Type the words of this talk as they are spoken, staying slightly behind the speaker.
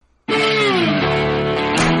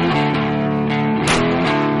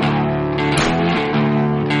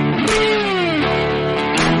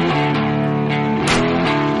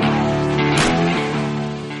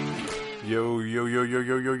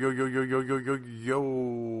Yo,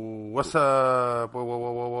 what's up?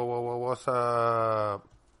 What's up?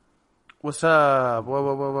 What's up?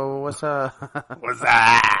 What's up? What's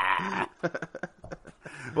up?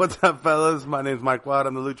 What's up, fellas? My name's Mike Watt.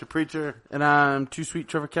 I'm the Lucha Preacher. And I'm Too Sweet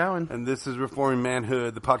Trevor Cowan. And this is Reforming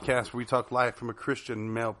Manhood, the podcast where we talk life from a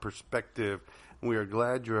Christian male perspective. And we are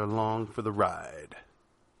glad you're along for the ride.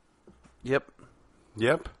 Yep.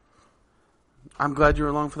 Yep. I'm glad you're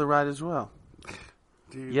along for the ride as well.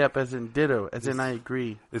 Dude. Yep, as in ditto, as in I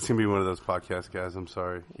agree. It's going to be one of those podcasts, guys. I'm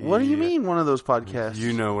sorry. What do you mean, one of those podcasts?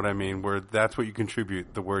 You know what I mean, where that's what you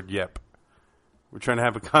contribute, the word yep. We're trying to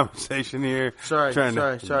have a conversation here. Sorry.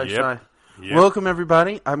 Yep. Welcome,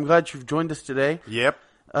 everybody. I'm glad you've joined us today. Yep.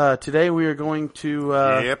 Today we are going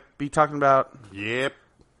to be talking about... Yep.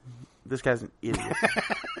 This guy's an idiot.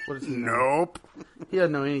 What does he know? Nope. He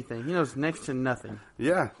doesn't know anything. He knows next to nothing.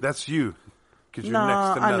 Yeah, that's you. Because you're Nah,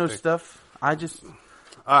 next to nothing. I know stuff. I just...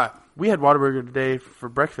 All right. We had Whataburger today for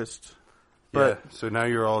breakfast. But, Yeah, so now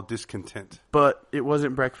you're all discontent. But it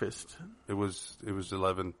wasn't breakfast. It was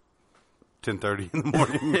 10:30 in the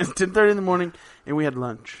morning. It's 10:30 in the morning, and we had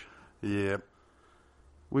lunch. Yep.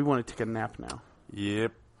 We want to take a nap now.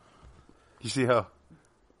 Yep. You see how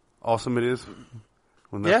awesome it is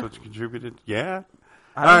when that's what you contributed? Yeah.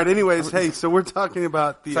 All right, anyways, hey, so we're talking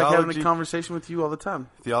about It's theology. like having a conversation with you all the time.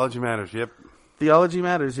 Theology matters, yep. Theology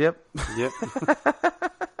matters, yep. Yep.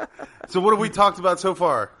 So what have we talked about so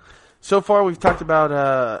far? So far, we've talked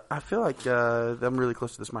about, I feel like I'm really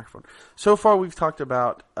close to this microphone. So far, we've talked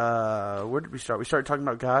about, where did we start? We started talking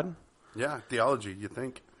about God. Yeah, theology, you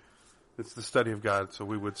think. It's the study of God, so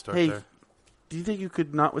we would start Hey, there. do you think you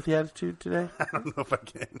could not with the attitude today? I don't know if I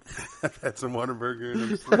can. I've had some Whataburger and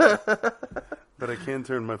I'm sleeping. But I can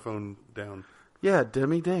turn my phone down. Yeah,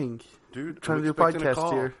 demi dang. Dude, Trying I'm to do a expecting podcast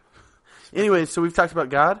call. here. Anyway, so we've talked about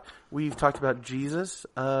God. We've talked about Jesus.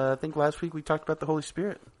 I think last week we talked about the Holy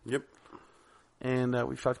Spirit. Yep. And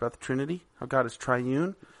we've talked about the Trinity, how God is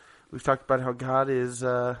triune. We've talked about how God is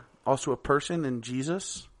also a person in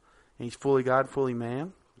Jesus. And he's fully God, fully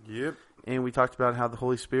man. Yep. And we talked about how the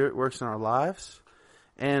Holy Spirit works in our lives.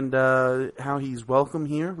 And how he's welcome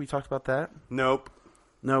here. We talked about that. Nope.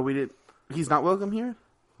 No, we didn't. He's not welcome here?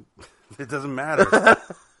 It doesn't matter.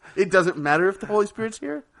 It doesn't matter if the Holy Spirit's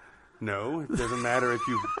here? No, it doesn't matter if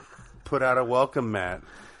you put out a welcome mat.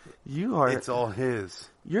 You are... It's all his.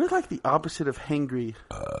 You're like the opposite of hangry.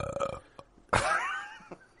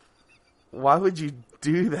 Why would you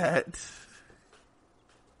do that?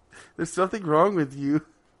 There's something wrong with you.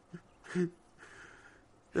 You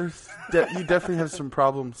definitely have some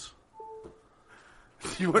problems.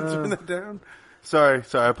 You want to turn that down? Sorry,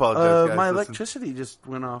 I apologize, guys. My Listen. electricity just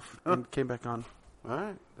went off and came back on. All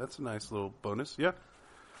right, that's a nice little bonus. Yeah.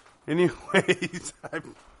 Anyways,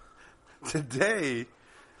 today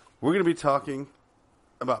we're going to be talking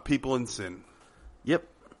about people in sin. Yep.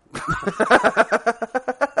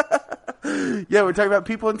 Yeah, we're talking about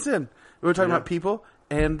people in sin. We're talking about people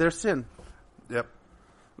and their sin. Yep.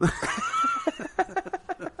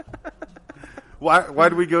 Why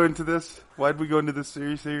did we go into this? Why did we go into this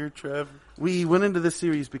series here, Trev? We went into this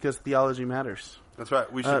series because theology matters. That's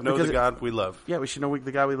right. We should know the God we love. Yeah, we should know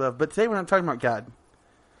the God we love. But today we're not talking about God.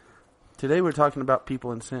 Today we're talking about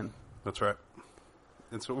people in sin. That's right.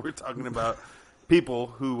 And so we're talking about people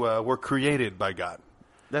who were created by God.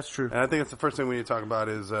 That's true. And I think that's the first thing we need to talk about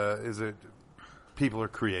is that people are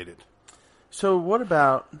created. So what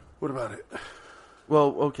about it?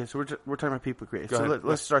 Well, okay, so we're talking about people created. Go so ahead.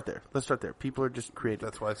 let's start there. Let's start there. People are just created.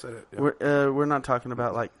 That's why I said it. Yeah. We're not talking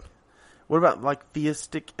about what about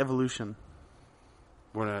theistic evolution?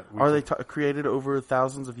 We're not. Are they created over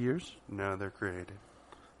thousands of years? No, they're created.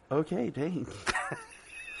 Okay, dang.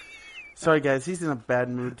 Sorry, guys. He's in a bad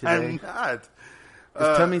mood today. I'm not.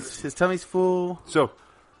 His tummy's full. So,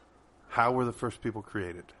 how were the first people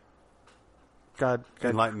created? God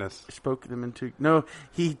Enlighten us. spoke them into... No,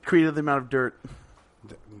 he created them out of dirt.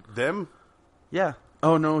 Them? Yeah.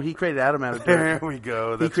 Oh, no, he created Adam out of dirt. There we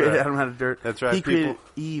go. That's He created right. Adam out of dirt. That's right. He created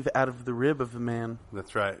Eve out of the rib of the man.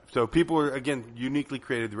 That's right. So people are, again, uniquely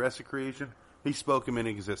created. The rest of creation, he spoke them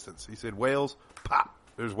into existence. He said whales, pop,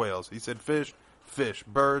 there's whales. He said fish, fish.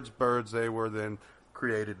 Birds, they were then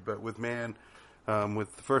created. But with man,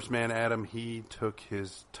 with the first man, Adam, he took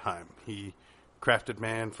his time. He crafted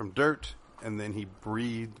man from dirt, and then he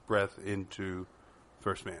breathed breath into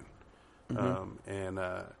first man.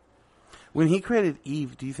 Mm-hmm. When he created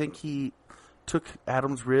Eve, do you think he took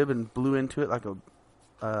Adam's rib and blew into it like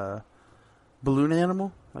a balloon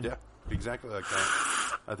animal? Yeah, exactly like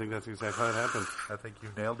that. I think that's exactly how it happened. I think you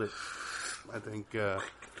nailed it. I think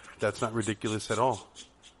that's not ridiculous at all.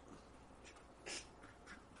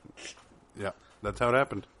 Yeah, that's how it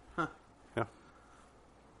happened. Huh. Yeah,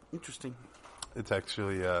 Interesting. it's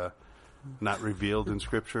actually not revealed in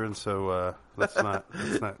Scripture, and so let's not.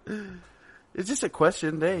 It's just a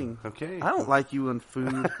question. Dang. Okay. I don't like you on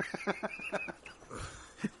food.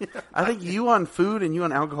 I think you on food and you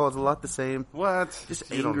on alcohol is a lot the same. What?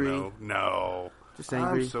 Just You angry. Don't know. No. Just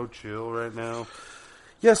angry. I'm so chill right now.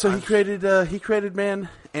 Yeah, so he created man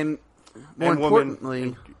and more And woman.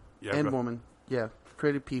 importantly Yeah, go- woman. Yeah,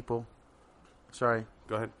 created people. Sorry,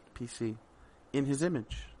 Go ahead. PC in his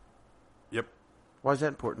image. Yep. Why is that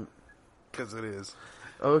important? Because it is.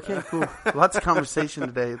 Okay, cool. Lots of conversation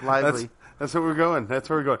today. Lively. That's where we're going. That's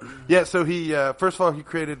where we're going. Yeah, so he, first of all, he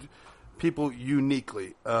created people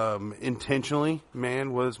uniquely, intentionally.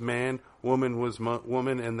 Man was man, woman was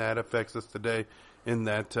woman, and that affects us today in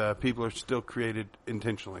that people are still created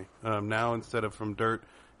intentionally. Now, instead of from dirt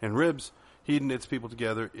and ribs, he knits people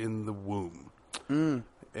together in the womb. And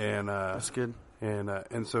That's good.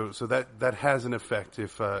 And so that has an effect.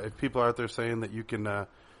 If people are out there saying that you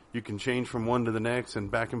can change from one to the next and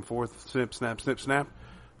back and forth, snip, snap, snip, snap.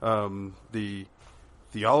 The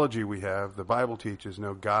theology we have, the Bible teaches,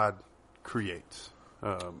 no, God creates,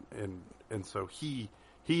 and so he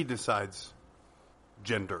decides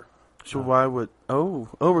gender. So why would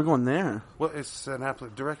we're going there? Well, it's an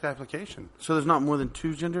direct application. So there's not more than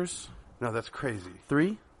 2 genders? No, that's crazy.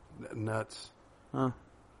 3? Nuts. Oh,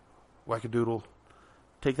 Wackadoodle.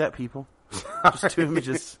 take that, people. Just 2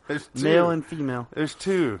 images, There's 2. male and female. There's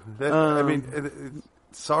 2. I mean,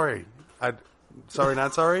 sorry. Sorry,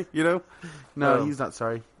 not sorry. You know. No, he's not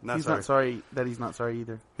sorry. Not He's sorry. not sorry that he's not sorry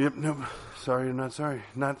either. Yep. No. Sorry, I'm not sorry.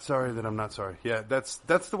 Not sorry that I'm not sorry. Yeah, that's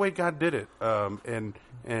the way God did it.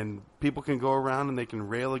 And people can go around and they can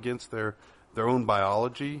rail against their own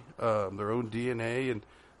biology, their own DNA, and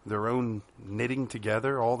their own knitting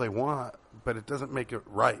together all they want, but it doesn't make it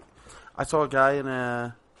right. I saw a guy in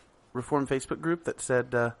a Reformed Facebook group that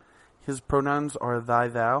said his pronouns are thy,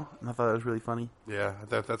 thou, and I thought that was really funny. Yeah,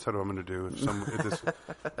 that's what I'm going to do.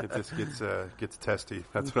 If this gets testy,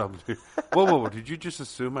 that's what I'm going to do. Whoa! Did you just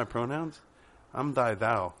assume my pronouns? I'm thy,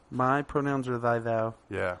 thou. My pronouns are thy, thou.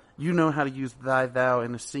 Yeah, You know how to use thy, thou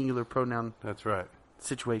in a singular pronoun that's right.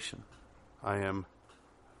 situation. I am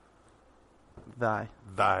Thy.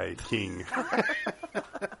 thy king.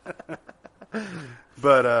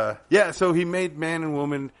 But yeah, so he made man and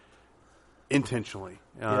woman intentionally,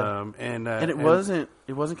 and it wasn't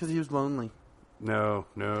because he was lonely. No,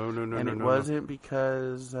 And it wasn't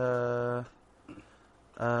because I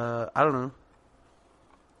don't know.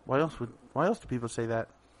 Why else do people say that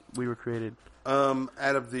we were created?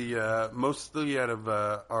 Out of the mostly out of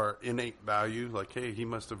our innate value, like, hey, he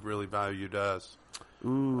must have really valued us.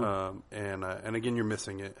 Ooh. And again, you're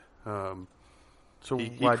missing it. So he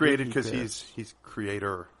why created did because create? he's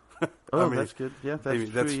creator. Oh, I mean, that's good. Yeah, I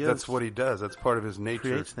mean, that's what he does. That's part of his nature.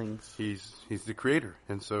 Creates things. He's the creator,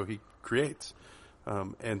 and so he creates.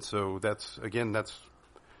 And so that's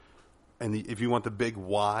if you want the big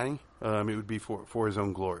why, it would be for his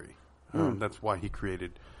own glory. That's why he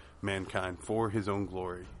created mankind, for his own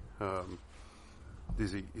glory.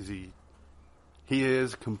 He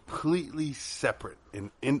is completely separate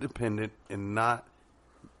and independent, and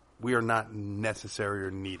we are not necessary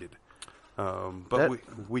or needed. But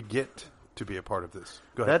we get to be a part of this.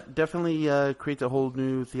 Go ahead. That definitely creates a whole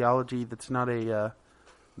new theology that's not a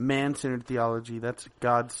man-centered theology. That's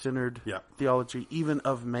God-centered theology, even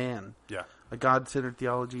of man. Yeah. A God-centered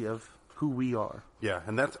theology of who we are. Yeah,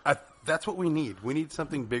 and that's what we need. We need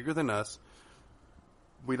something bigger than us.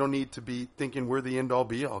 We don't need to be thinking we're the end-all,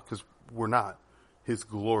 be-all, because we're not. His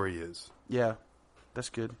glory is. Yeah, that's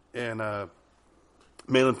good. And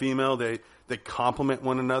male and female, they complement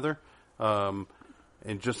one another. And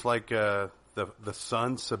just like the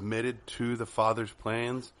Son submitted to the Father's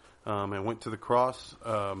plans and went to the cross,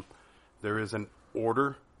 there is an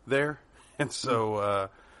order there. And so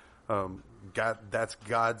that's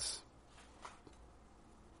God's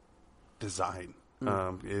design,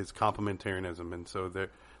 is complementarianism. And so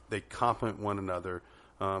they complement one another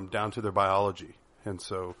down to their biology. And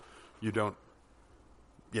so you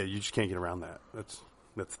just can't get around that.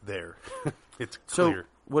 That's there. It's clear. So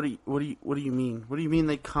what do you mean? What do you mean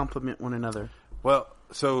they complement one another? Well,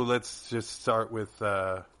 so let's just start with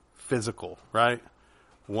physical, right?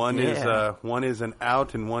 One is an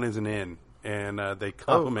out and one is an in, and they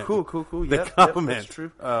complement. Oh, cool. They Yep, complement. that's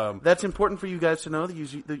true. That's important for you guys to know that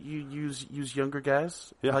you use younger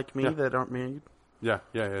guys like me that aren't married. Yeah.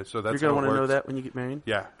 So that's You're gonna want to know that when you get married.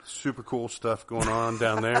 Yeah, super cool stuff going on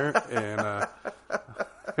down there, and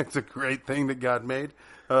it's a great thing that God made.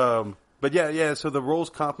 But yeah. So the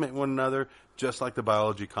roles complement one another, just like the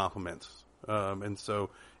biology complements And so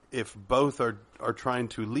if both are trying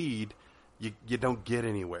to lead, you don't get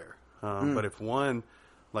anywhere. But if one,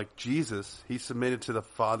 like Jesus, he submitted to the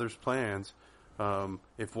Father's plans.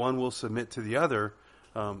 If one will submit to the other,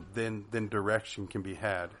 then direction can be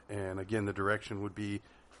had. And again, the direction would be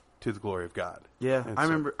to the glory of God. Yeah, I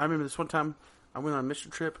remember this one time I went on a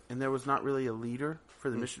mission trip, and there was not really a leader for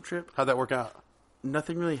the mission trip. How'd that work out?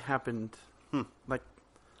 Nothing really happened. Like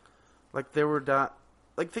there were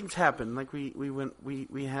things happened. Like we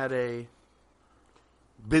had a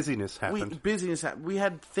busyness happened. We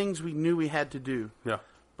had things we knew we had to do. Yeah.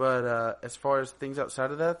 But as far as things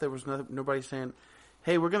outside of that, there was nobody saying,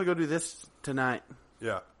 "Hey, we're going to go do this tonight."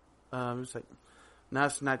 Yeah. It was like, "Now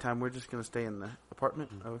it's nighttime. We're just going to stay in the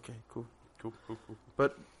apartment." Oh, okay, cool. Cool.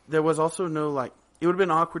 But there was also no, like, it would have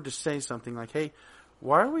been awkward to say something like, "Hey,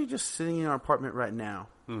 why are we just sitting in our apartment right now?"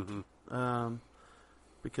 Mm-hmm.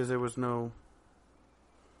 Because there was no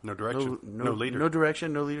direction, no leader, no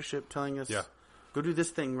direction, no leadership telling us, yeah, go do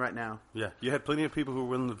this thing right now. Yeah, you had plenty of people who were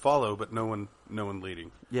willing to follow, but no one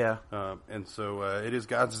leading. Yeah, and so it is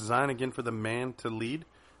God's design again for the man to lead,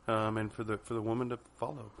 and for the woman to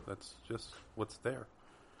follow. That's just what's there.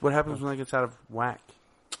 What happens when that gets out of whack?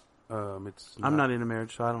 I'm not in a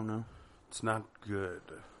marriage, so I don't know. It's not good.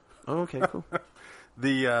 Oh, okay, cool.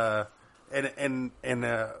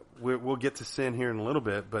 We'll get to sin here in a little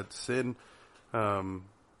bit, but sin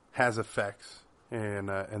has effects, and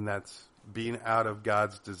that's being out of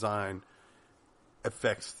God's design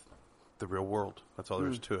affects the real world. That's all there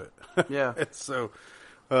is to it. Yeah. And so,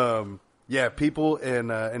 people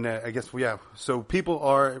and I guess So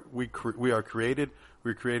people we are created.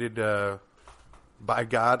 We're created by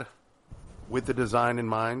God with the design in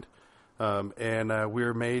mind. And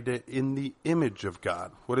we're made in the image of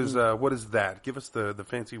God. What is that? Give us the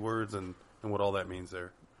fancy words and what all that means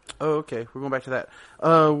there. Oh, okay. We're going back to that.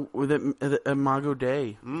 The Imago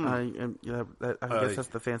Dei. I guess that's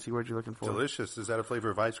the fancy word you're looking for. Delicious. Is that a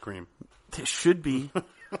flavor of ice cream? It should be.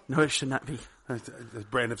 No, it should not be. A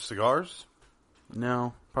brand of cigars?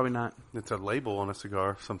 No, probably not. It's a label on a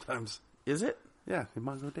cigar sometimes. Is it? Yeah,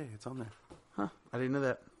 Imago Dei. It's on there. Huh. I didn't know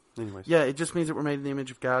that. Anyways. Yeah, it just means that we're made in the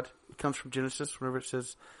image of God. It comes from Genesis, whenever it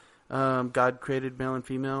says God created male and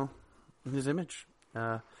female in his image.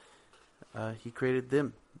 He created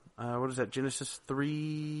them. What is that, Genesis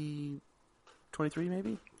 3:23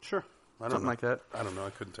 maybe? Sure. Something like that. I don't know.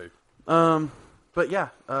 I couldn't tell you. But yeah,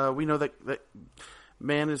 we know that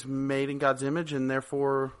man is made in God's image and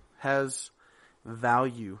therefore has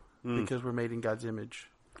value because we're made in God's image.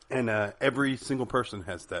 And every single person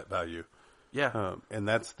has that value. Yeah, and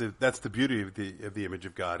that's the beauty of the image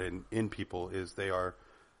of God in people is they are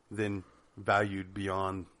then valued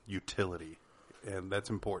beyond utility, and that's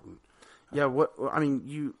important. Yeah,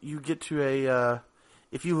 you get to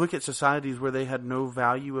if you look at societies where they had no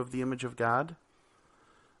value of the image of God.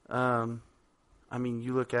 You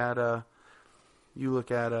look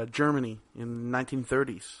at Germany in the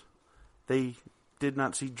 1930s. They did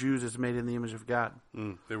not see Jews as made in the image of God.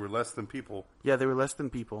 They were less than people. Yeah, they were less than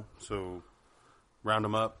people. So round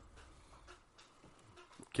them up,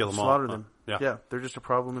 kill them slaughter all. Them. Yeah, they're just a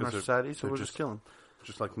problem in our society, so we'll just kill them.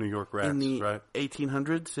 Just like New York rats, in the right?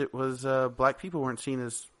 1800s, it was black people weren't seen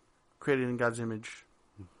as created in God's image.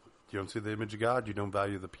 You don't see the image of God. You don't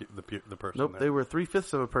value the person. Nope, there. They were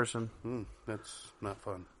 3/5 of a person. That's not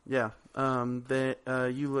fun. Yeah.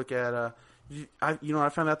 You look at I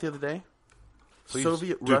found out the other day. Please,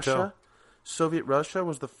 Soviet Russia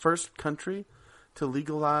was the first country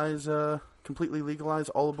to completely legalize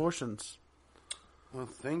all abortions. Well,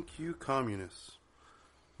 thank you, communists.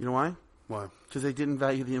 You know why? Why? Because they didn't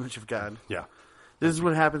value the image of God. Yeah. This is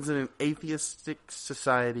what happens in an atheistic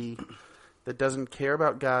society that doesn't care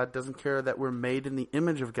about God, doesn't care that we're made in the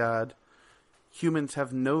image of God. Humans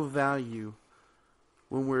have no value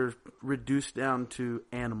when we're reduced down to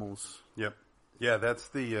animals. Yep. Yeah, that's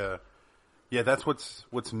that's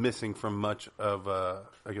what's missing from much of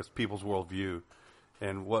I guess people's worldview,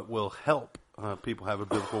 and what will help people have a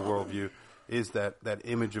biblical worldview is that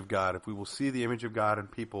image of God. If we will see the image of God in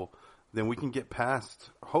people, then we can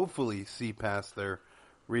hopefully see past their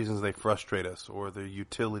reasons they frustrate us or their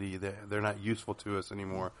utility. They're not useful to us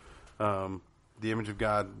anymore. The image of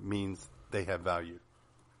God means they have value.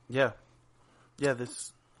 Yeah. Yeah,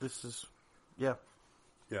 this is, yeah.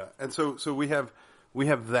 Yeah, and so we have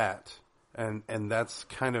that, and that's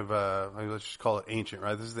kind of let's just call it ancient,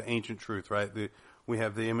 right? This is the ancient truth, right? We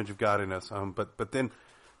have the image of God in us, but then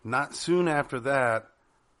not soon after that,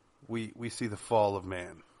 we see the fall of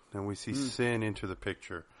man, and we see sin enter the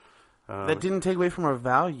picture. That didn't take away from our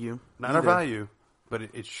value. Not our value, but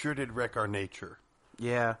it sure did wreck our nature.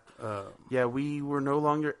 Yeah. Yeah, we were no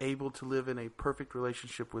longer able to live in a perfect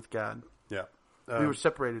relationship with God. Yeah. We were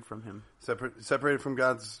separated from Him. Separated from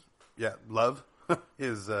God's love,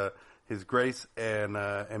 His grace,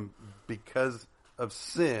 and because of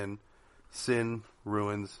sin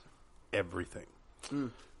ruins everything.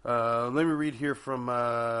 Let me read here from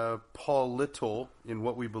Paul Little in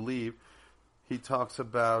What We Believe. He talks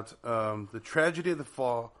about the tragedy of the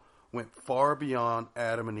fall went far beyond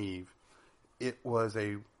Adam and Eve. It was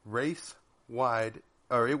race wide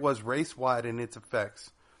in its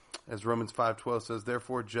effects. As Romans 5:12 says,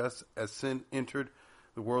 therefore, just as sin entered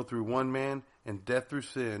the world through one man, and death through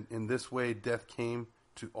sin, in this way death came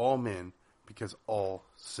to all men, because all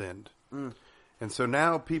sinned. And so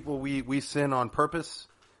now people, we sin on purpose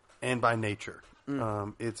and by nature.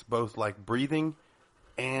 It's both like breathing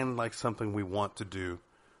and like something we want to do,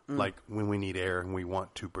 like when we need air and we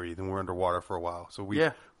want to breathe and we're underwater for a while. So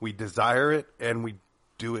we desire it and we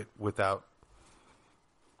do it without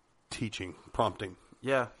prompting.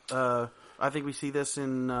 Yeah, I think we see this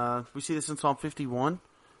in Psalm 51,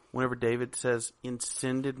 whenever David says, "In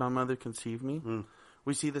sin did my mother conceive me."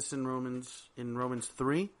 We see this in Romans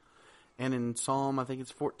 3, and in Psalm, I think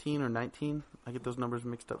it's 14 or 19. I get those numbers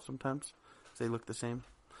mixed up sometimes. They look the same.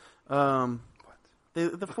 The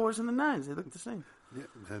 4s and the 9s, they look the same. Yeah,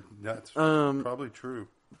 that's probably true.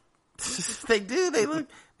 They do. They look.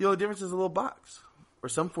 The only difference is a little box. Or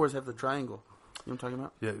some 4s have the triangle. You know what I'm talking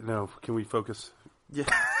about? Yeah. No. Can we focus? Yeah.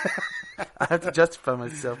 I have to justify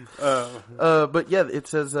myself. But yeah, it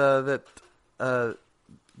says that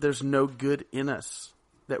there's no good in us,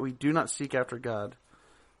 that we do not seek after God.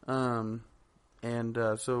 So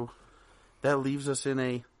that leaves us in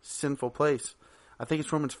a sinful place. I think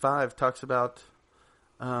it's Romans 5 talks about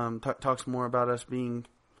talks more about us being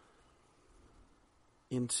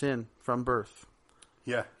in sin from birth.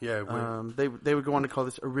 Yeah. They would go on to call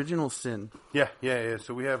this original sin. Yeah.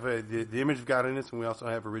 So we have the image of God in us, and we also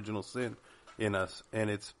have original sin in us, and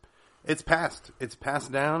it's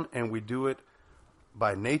passed down, and we do it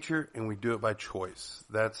by nature, and we do it by choice.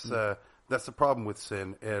 That's the problem with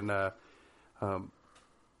sin, and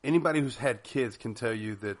anybody who's had kids can tell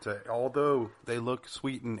you that although they look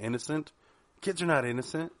sweet and innocent, kids are not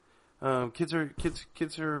innocent. Kids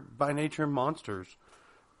are by nature monsters.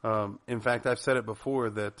 In fact, I've said it before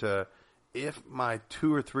that if my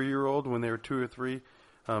 2 or 3 year old, when they were 2 or 3,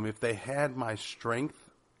 if they had my strength,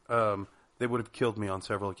 they would have killed me on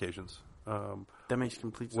several occasions. That makes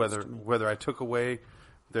complete sense to me. Whether I took away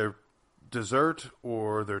their dessert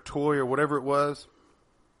or their toy or whatever it was,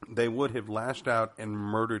 they would have lashed out and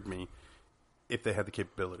murdered me if they had the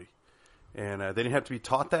capability. And they didn't have to be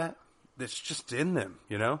taught that. It's just in them,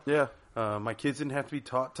 you know? Yeah. My kids didn't have to be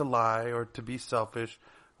taught to lie or to be selfish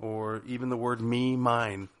or even the word me,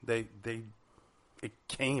 mine. It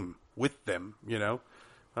came with them, you know?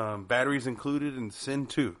 Batteries included and sin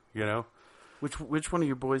too, you know? Which one of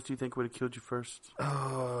your boys do you think would have killed you first?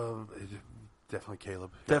 Definitely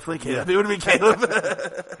Caleb. Definitely Caleb. Yeah. It would have been Caleb.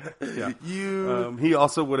 Yeah. He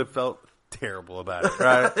also would have felt terrible about it,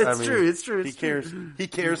 right? It's true. He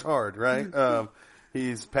cares hard, right?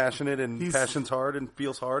 He's passionate and passions hard and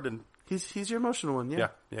feels hard and he's your emotional one, yeah.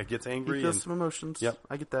 Yeah, gets angry. He feels some emotions. Yep.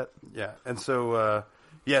 I get that. Yeah, and so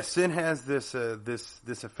sin has this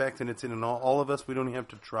effect, and it's in all of us. We don't even have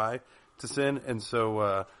to try to sin, and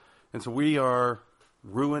so we are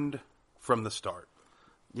ruined from the start.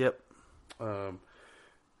 Yep.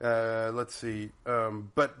 Let's see.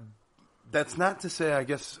 But that's not to say, I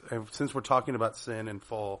guess, since we're talking about sin and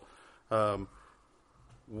fall,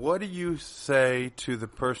 what do you say to the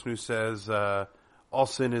person who says all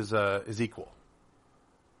sin is equal?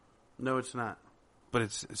 No, it's not. But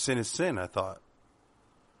sin is sin, I thought.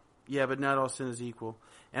 Yeah, but not all sin is equal.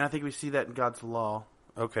 And I think we see that in God's law.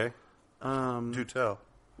 Okay. Do tell.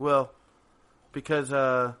 Well, because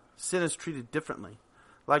sin is treated differently.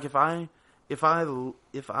 Like if I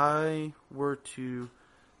were to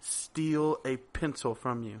steal a pencil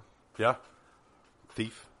from you. Yeah.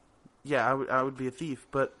 Thief. Yeah, I would be a thief,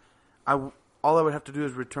 but all I would have to do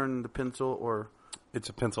is return the pencil or... It's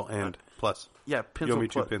a pencil and plus. Yeah, pencil. You owe me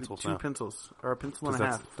 2 pencils now. 2 pencils, or a pencil and a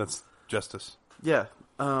half. That's justice. Yeah,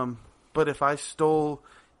 but if I stole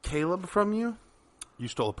Caleb from you... You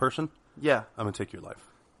stole a person? Yeah. I'm going to take your life.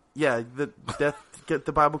 Yeah,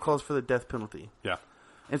 the Bible calls for the death penalty. Yeah.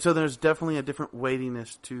 And so there's definitely a different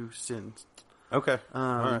weightiness to sins. Okay. All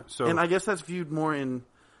right. So, and I guess that's viewed more in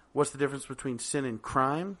what's the difference between sin and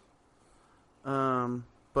crime.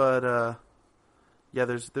 Yeah,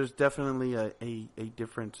 there's definitely a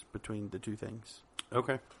difference between the two things.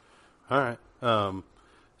 Okay. All right.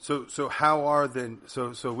 So how are then?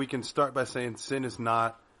 So we can start by saying sin is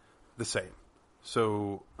not the same.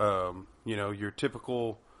 So your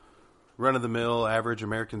typical run of the mill average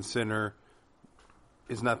American sinner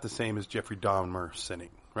is not the same as Jeffrey Dahmer sinning,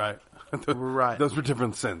 right? Right. Those were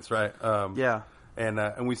different sins, right? Yeah.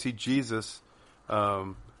 And we see Jesus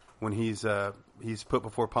when he's put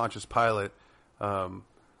before Pontius Pilate.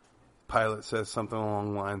 Pilate says something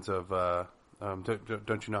along the lines of,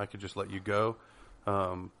 "Don't you know I could just let you go?"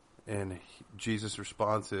 Jesus'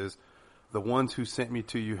 response is, "The ones who sent me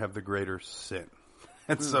to you have the greater sin."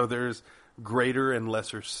 And so there's greater and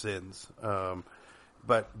lesser sins,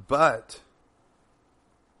 but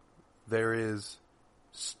there is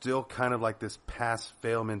still kind of like this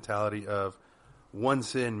pass-fail mentality of one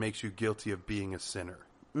sin makes you guilty of being a sinner.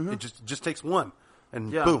 It just takes one,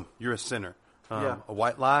 and boom, you're a sinner. A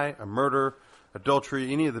white lie, a murder,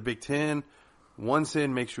 adultery, any of the Big Ten, one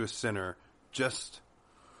sin makes you a sinner.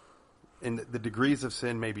 And the degrees of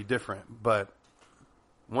sin may be different, but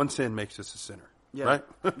one sin makes us a sinner, right?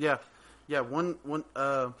 One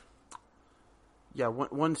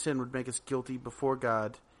sin would make us guilty before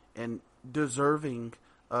God and deserving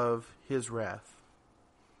of His wrath.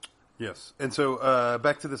 Yes. And so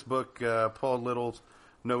back to this book, Paul Little's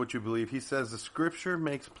Know What You Believe. He says the Scripture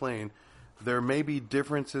makes plain there may be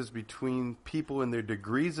differences between people in their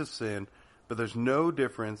degrees of sin, but there's no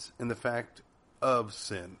difference in the fact of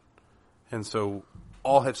sin. And so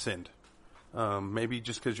all have sinned. Maybe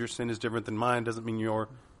just because your sin is different than mine doesn't mean you're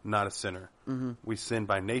not a sinner. Mm-hmm. We sin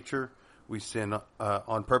by nature. We sin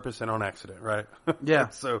on purpose and on accident, right? Yeah.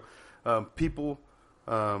 So people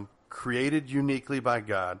created uniquely by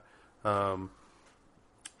God have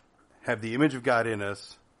the image of God in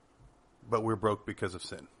us, but we're broke because of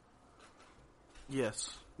sin. Yes.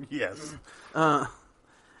 Yes.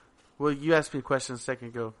 Well, you asked me a question a second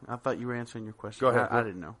ago. I thought you were answering your question. Go ahead. I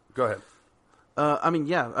didn't know. Go ahead.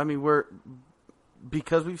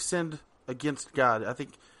 Because we've sinned against God. I think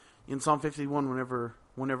in Psalm 51,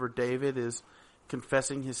 whenever David is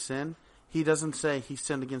confessing his sin, he doesn't say he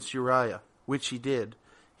sinned against Uriah, which he did.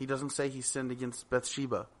 He doesn't say he sinned against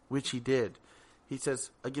Bathsheba, which he did. He says,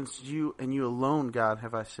 against you and you alone, God,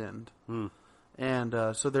 have I sinned. And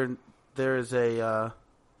so there's a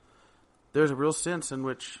real sense in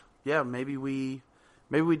which, maybe we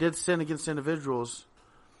did sin against individuals,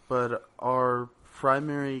 but our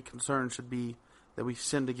primary concern should be that we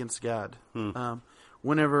sinned against God. So I'm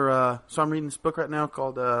reading this book right now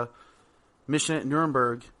called Mission at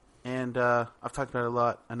Nuremberg, and I've talked about it a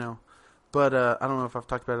lot, I know, but I don't know if I've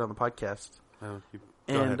talked about it on the podcast. Go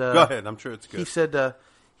ahead. I'm sure it's good. He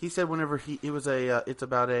said whenever it's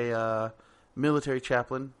about a military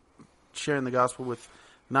chaplain sharing the gospel with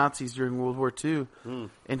Nazis during World War II,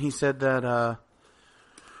 and he said that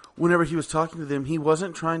whenever he was talking to them, he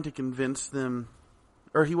wasn't trying to convince them,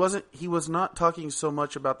 or he was not talking so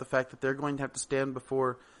much about the fact that they're going to have to stand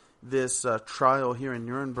before this trial here in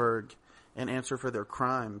Nuremberg and answer for their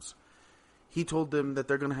crimes. He told them that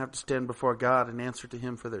they're going to have to stand before God and answer to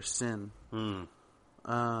Him for their sin,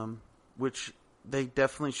 which they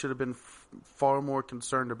definitely should have been far more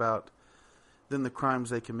concerned about than the crimes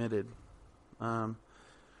they committed.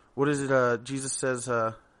 What is it? Jesus says,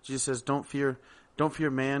 "Don't fear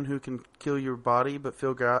man who can kill your body, but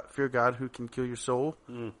fear God who can kill your soul.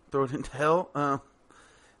 Throw it into hell."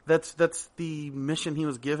 That's the mission he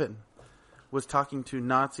was given. Was talking to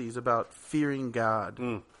Nazis about fearing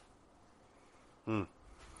God.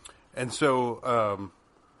 And so,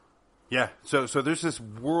 so there's this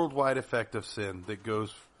worldwide effect of sin that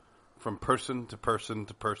goes from person to person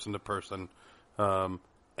to person to person.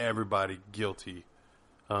 Everybody guilty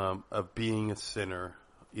of being a sinner,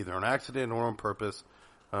 either on accident or on purpose.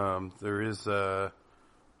 There is no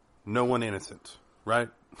one innocent, right?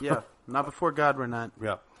 Yeah, not before God we're not.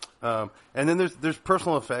 Yeah. And then there's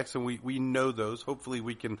personal effects, and we know those. Hopefully,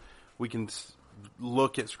 we can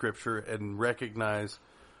look at Scripture and recognize,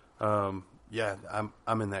 I'm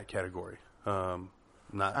in that category.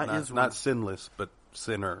 Not sinless, but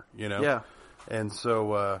sinner. You know. Yeah. And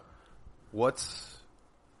so, what's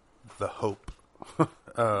the hope?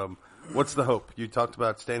 What's the hope? You talked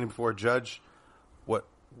about standing before a judge.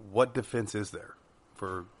 What defense is there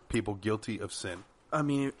for people guilty of sin? I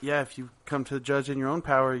mean, if you come to the judge in your own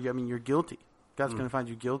power, you're guilty. God's going to find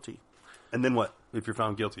you guilty. And then what if you're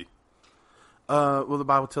found guilty? Well, the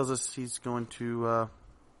Bible tells us He's going to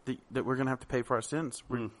that we're going to have to pay for our sins.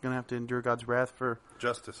 We're going to have to endure God's wrath for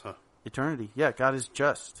justice, huh? Eternity. Yeah, God is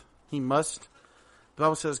just. He must. The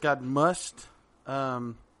Bible says God must.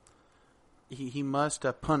 He must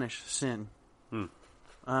punish sin.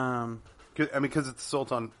 Because it's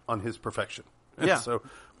built on His perfection. Yeah. So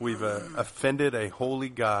we've offended a holy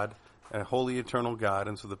God, a holy eternal God,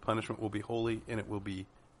 and so the punishment will be holy and it will be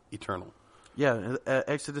eternal. Yeah,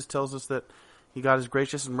 Exodus tells us that God is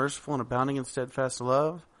gracious and merciful and abounding in steadfast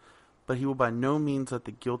love, but he will by no means let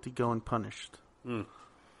the guilty go unpunished.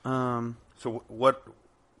 So what?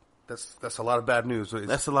 That's a lot of bad news.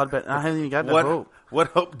 That's a lot of bad. I haven't even got no hope. What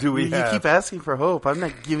hope do we have? You keep asking for hope. I'm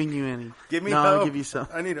not giving you any. Give me hope. hope. I'll give you some.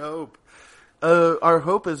 I need hope. Our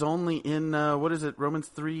hope is only in what is it? Romans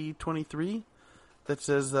 3:23, that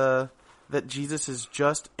says that Jesus is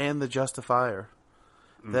just and the justifier.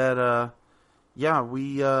 That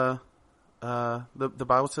the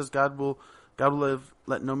Bible says God will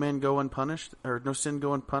let no man go unpunished, or no sin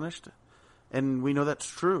go unpunished, and we know that's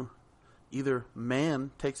true. Either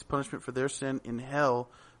man takes the punishment for their sin in hell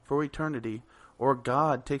for eternity, or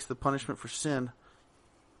God takes the punishment for sin,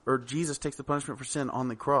 or Jesus takes the punishment for sin on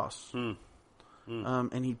the cross.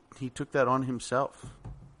 And he took that on himself.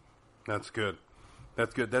 That's good.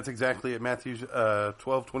 That's good. That's exactly it. Matthew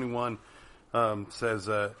 12:21 says,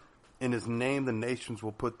 "In his name the nations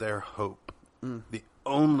will put their hope." The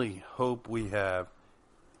only hope we have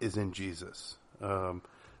is in Jesus.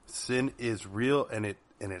 Sin is real, and it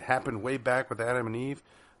happened way back with Adam and Eve,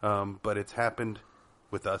 but it's happened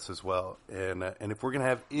with us as well. And if we're going to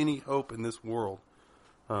have any hope in this world,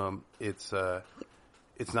 it's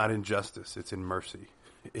not in justice; it's in mercy.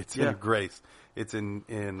 It's in grace. It's in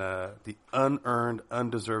the unearned,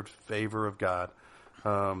 undeserved favor of God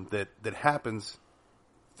that happens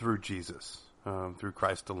through Jesus, through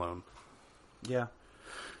Christ alone. Yeah.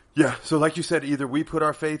 Yeah. So, like you said, either we put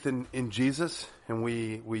our faith in Jesus and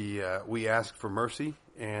we ask for mercy,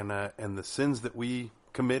 and the sins that we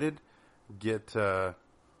committed get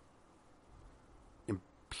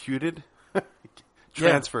imputed,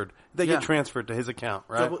 transferred. They get transferred to his account,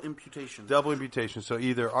 right? Double imputation. Double imputation. So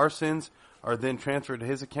either our sins are then transferred to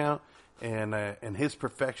his account, and his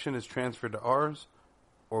perfection is transferred to ours,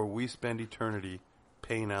 or we spend eternity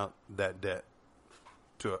paying out that debt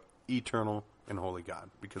to an eternal and holy God,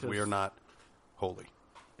 because we are not holy.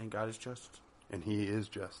 And God is just. And he is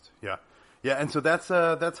just. Yeah. Yeah, and so that's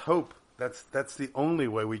hope. That's the only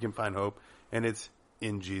way we can find hope, and it's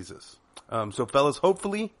in Jesus. So fellas,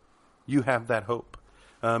 hopefully you have that hope.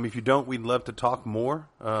 If you don't, we'd love to talk more.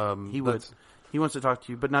 He would. He wants to talk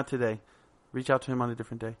to you, but not today. Reach out to him on a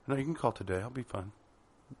different day. No, you can call today. I'll be fine.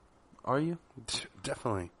 Are you?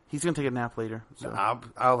 Definitely. He's going to take a nap later. So. No,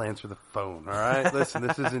 I'll answer the phone. All right. Listen,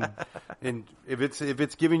 this isn't. If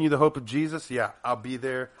it's giving you the hope of Jesus, yeah, I'll be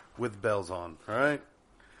there with bells on. All right.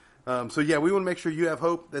 So yeah, we want to make sure you have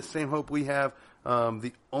hope. That same hope we have.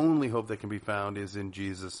 The only hope that can be found is in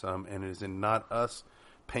Jesus, and it is in not us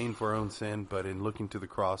paying for our own sin, but in looking to the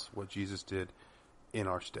cross, what Jesus did in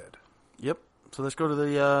our stead. Yep. So let's go to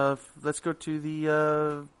the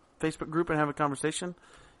Facebook group and have a conversation.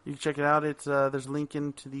 You can check it out. It's there's a link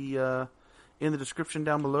in the description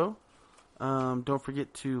down below. Don't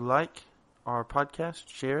forget to like our podcast,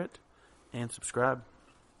 share it, and subscribe.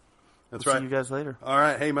 That's we'll right. See you guys later. All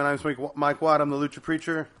right. Hey, my name's Mike Watt. I'm the Lucha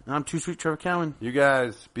Preacher. And I'm Too Sweet Trevor Cowan. You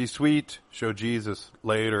guys be sweet. Show Jesus.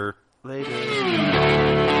 Later. Later.